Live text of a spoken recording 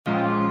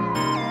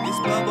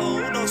Number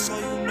uno, so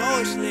you know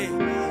it's lit.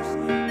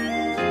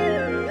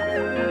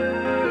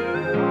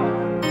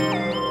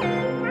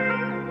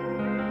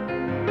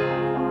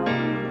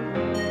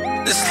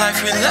 This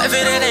life we live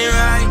it ain't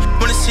right.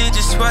 Wanna see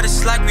just what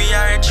it's like. We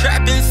out here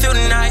trapping through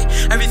the night.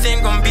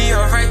 Everything gon' be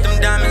alright.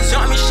 Them diamonds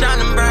on me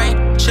shining bright.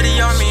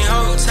 Shitty on me,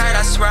 hold tight.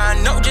 I swear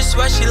I know just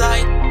what she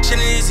like. Shit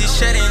ain't easy,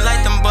 shit ain't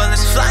like them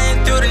bullets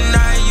flying through the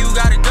night. You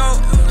gotta go,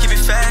 keep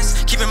it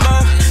fast, keep it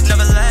more.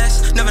 Never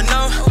last, never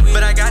know.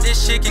 But I got this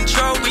shit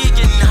control. We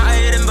getting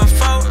higher than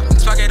before.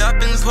 Spark it up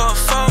and pour a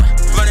four.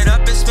 Run it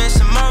up and spend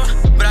some more.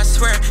 But I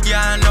swear,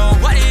 yeah, I know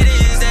what it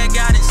is that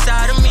got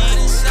inside of me.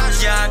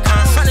 Yeah, I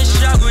come from the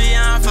struggle,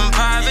 yeah, I'm from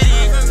poverty.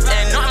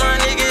 And all my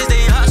niggas,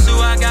 they hustle,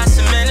 I got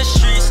some in the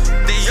streets.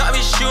 They all be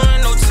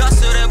shooting, no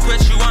tussle, they'll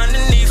put you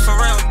underneath for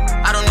real.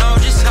 I don't know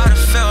just how to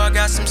feel, I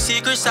got some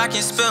secrets I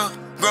can spill.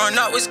 Growing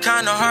up was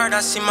kinda hard, I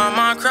see my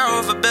mom cry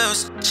over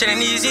bills. Shit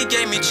ain't easy,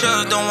 gave me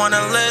chills. Don't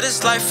wanna live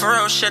this life for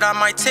real. Shit, I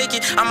might take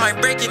it, I might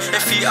break it.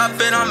 If he up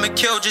it, I'ma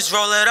kill. Just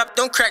roll it up,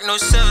 don't crack no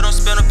seal, don't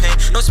spill no pain.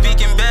 No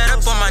speaking bad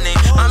up on my name.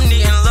 I'm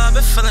needing love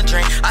and feeling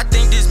drained. I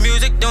think this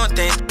music doing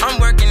things.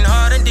 I'm working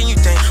harder than you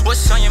think.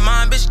 What's on your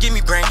mind, bitch, give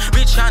me brain.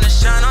 We tryna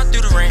shine all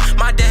through the rain.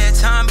 My dad had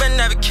time, but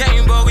never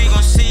came, but we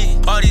gon' see.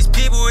 All these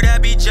people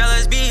that be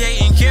jealous, be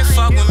hating, can't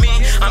fuck with me.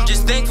 I'm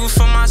just thankful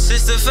for my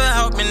sister for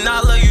helping.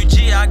 I love you,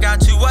 G. I got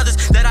two others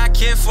that I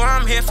care for,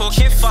 I'm here for,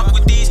 can't fuck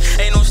with these.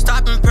 Ain't no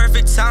stopping,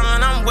 perfect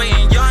timing, I'm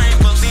waiting, y'all ain't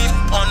believe.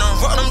 On the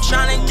road, I'm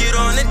trying to get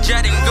on the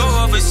jet and go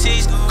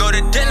overseas. Go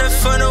to dinner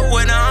for the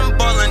winter, I'm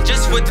ballin'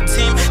 just with the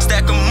team.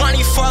 Stack of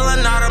money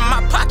falling out of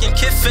my pocket,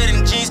 kid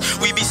fitting jeans.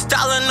 We be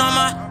styling on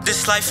my,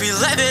 this life we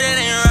live it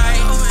ain't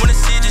right. Wanna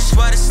see just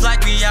what it's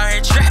like, we out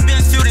here trapping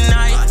through the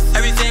night.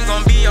 Everything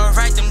gon' be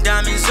alright, them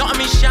diamonds on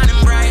me shining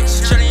bright.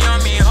 Shorty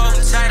on me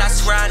holding tight, I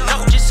swear I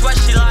know just what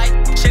she like.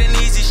 Shit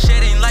ain't easy,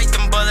 shit ain't like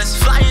them bullets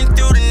flying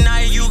through the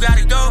night. You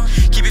gotta go,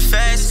 keep it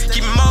fast,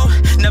 keep it more.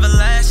 Never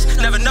last,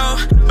 never know.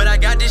 But I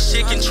got this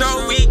shit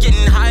control. We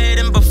getting higher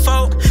than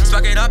before.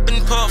 Spark it up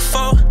and pour a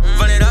four.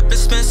 Run it up and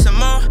spend some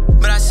more.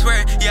 But I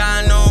swear, yeah,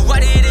 I know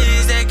what it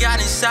is that got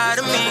inside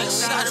of me.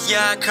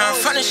 Yeah, I come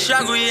from the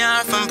struggle, yeah,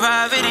 I'm from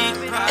poverty.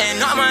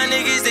 And all my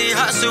niggas, they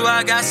hustle,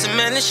 I got some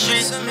in the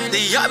streets.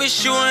 They all be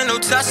shooting, no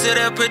tussle,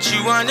 they'll put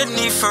you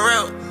underneath for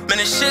real. Man,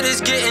 this shit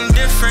is getting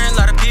different. A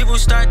lot of people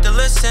start to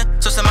listen.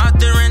 So some out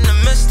there in the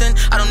mist, and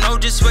I don't know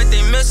just what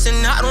they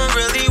missing. I don't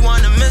really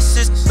wanna miss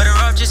this. Better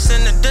off just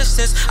in the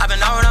distance. I've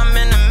been out, I'm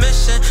in a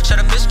mission. Shut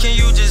up, bitch, can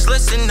you just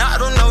listen? I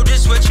don't know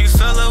just what you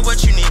feel or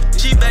what you need.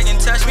 She begging,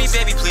 touch me,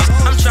 baby, please.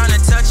 I'm trying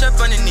to touch up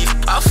underneath.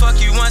 I'll fuck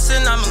you once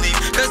and I'ma leave.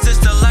 Cause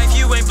this the life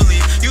you ain't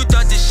believe. You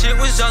thought this shit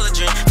was all a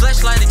dream.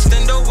 Flashlight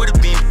extendo with a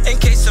beam. In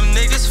case some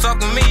niggas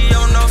fuck with me,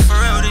 oh no, for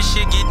real, this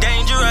shit get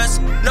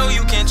dangerous. No,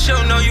 you can't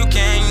chill, no, you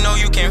can't, no,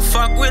 you can't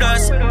fuck with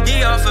us.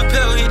 He off a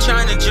pill, he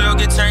tryna drill,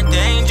 get turned to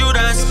angel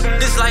dust.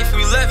 This life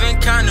we living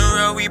kinda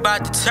real, we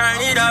bout to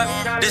turn it up.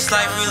 This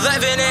life we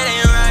living, it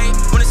ain't right.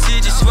 Wanna see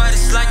just what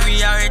it's like,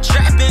 we out here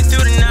trapping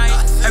through the night.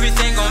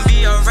 Everything gon'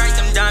 be alright,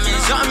 them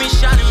diamonds on me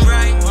shining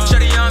bright.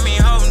 Shorty on me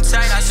holding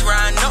tight, I swear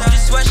I know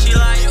just what she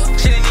like.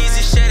 Shit ain't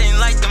easy, shit ain't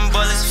like them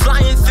bullets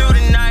flying through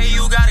the night.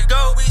 You gotta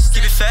go,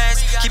 keep it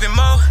fast, keep it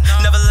more.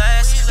 Never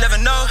last, never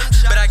know.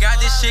 But I got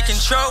this shit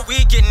control,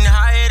 we getting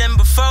higher than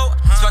before.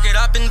 Spark it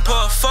up and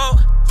pour a four.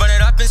 Run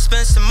it up and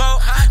spend some more.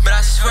 But